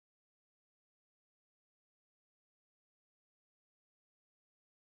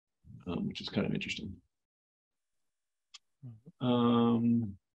which is kind of interesting.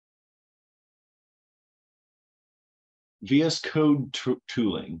 VS Code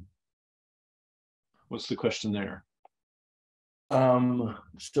tooling. What's the question there? So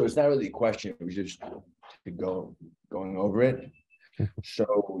it's not really a question, it was just going over it.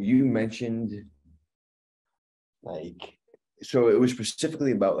 So you mentioned so it was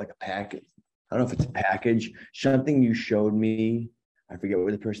specifically about like a package. I don't know if it's a package, something you showed me. I forget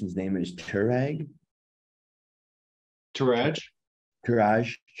what the person's name is. Turaj.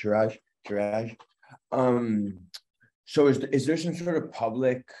 So is there some sort of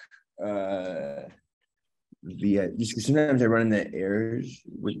public just sometimes I run into errors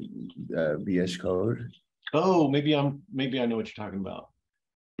with VS Code. Oh, maybe I know what you're talking about.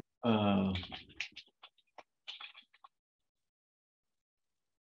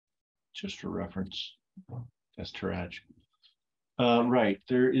 Just for reference, that's Turaj. Right,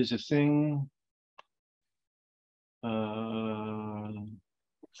 there is a thing. I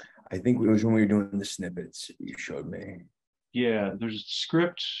think it was when we were doing the snippets you showed me. Yeah, there's a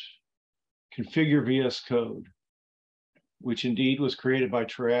script, configure VS Code, which indeed was created by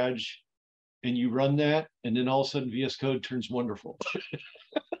Turaj, and you run that, and then all of a sudden VS Code turns wonderful.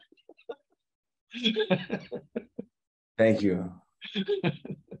 Thank you.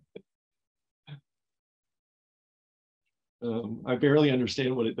 I barely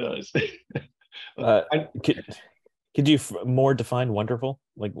understand what it does. Could you more define wonderful?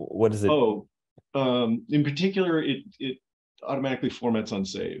 Like, what is it? Oh, in particular, it automatically formats on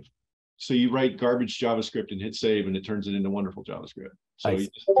save. So you write garbage JavaScript and hit save, and it turns it into wonderful JavaScript. So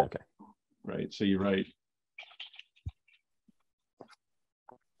okay. Right. So you write.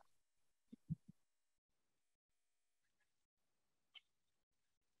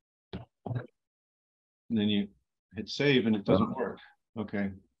 And then you hit save, and it doesn't work.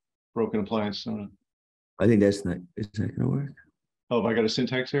 Okay. Broken appliance. I think that's not. It's not gonna work. Oh, have I got a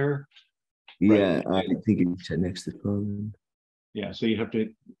syntax error? Yeah, right. I think it's next to phone. Yeah. So you have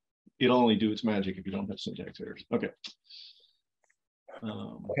to. It'll only do its magic if you don't have syntax errors. Okay.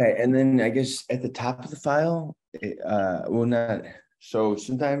 Okay, and then I guess at the top of the file, so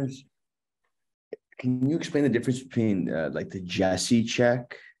sometimes, can you explain the difference between like the Jesse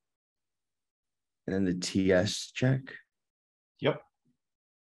check and then the TS check? Yep.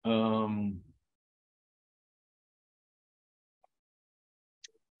 Hold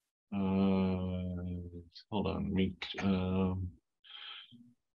on.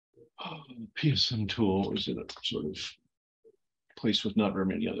 PSM tool is in a sort of place with not very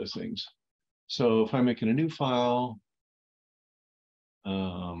many other things. So if I'm making a new file,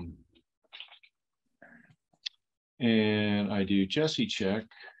 and I do Jesse check,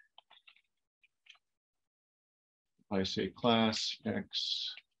 I say class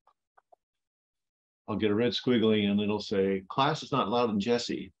X, I'll get a red squiggly and it'll say class is not allowed in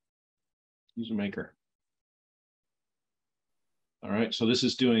Jesse, user maker. All right, so this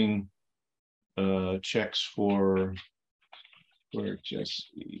is doing checks for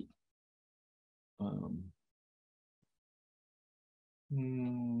Jesse.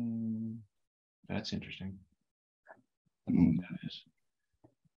 That's interesting. I don't know what that is.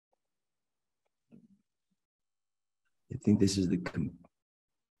 I think this is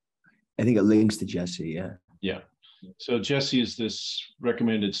I think it links to Jesse, yeah. Yeah. So Jesse is this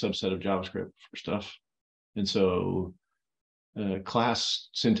recommended subset of JavaScript for stuff. And so class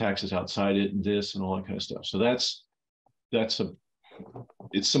syntax is outside it, this and all that kind of stuff. So it's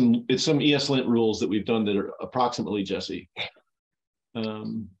some ESLint rules that we've done that are approximately Jesse.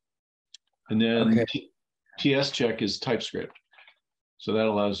 And then TS check is TypeScript. So that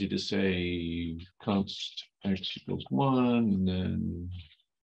allows you to say const x equals 1, and then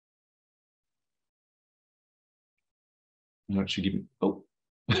that should give me, oh.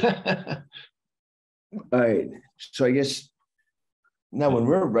 All right, so I guess now when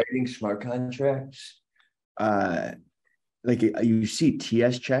we're writing smart contracts, like you see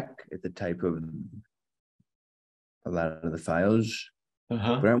TS check at the type of a lot of the files, but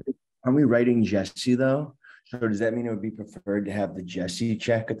aren't we writing Jesse though? So does that mean it would be preferred to have the Jesse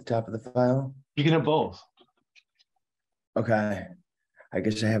check at the top of the file? You can have both. Okay, I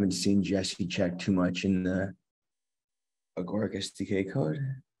guess I haven't seen Jesse check too much in the Agoric SDK code.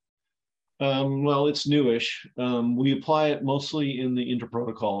 Well, it's newish. We apply it mostly in the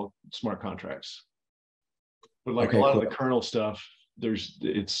interprotocol smart contracts. But like a lot of the kernel stuff, it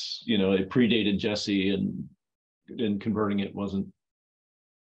predated Jesse, and converting it wasn't.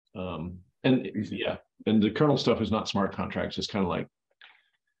 And the kernel stuff is not smart contracts. It's kind of like,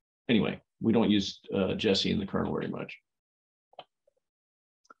 anyway, we don't use Jesse in the kernel very much.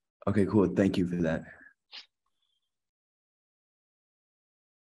 Okay, cool. Thank you for that.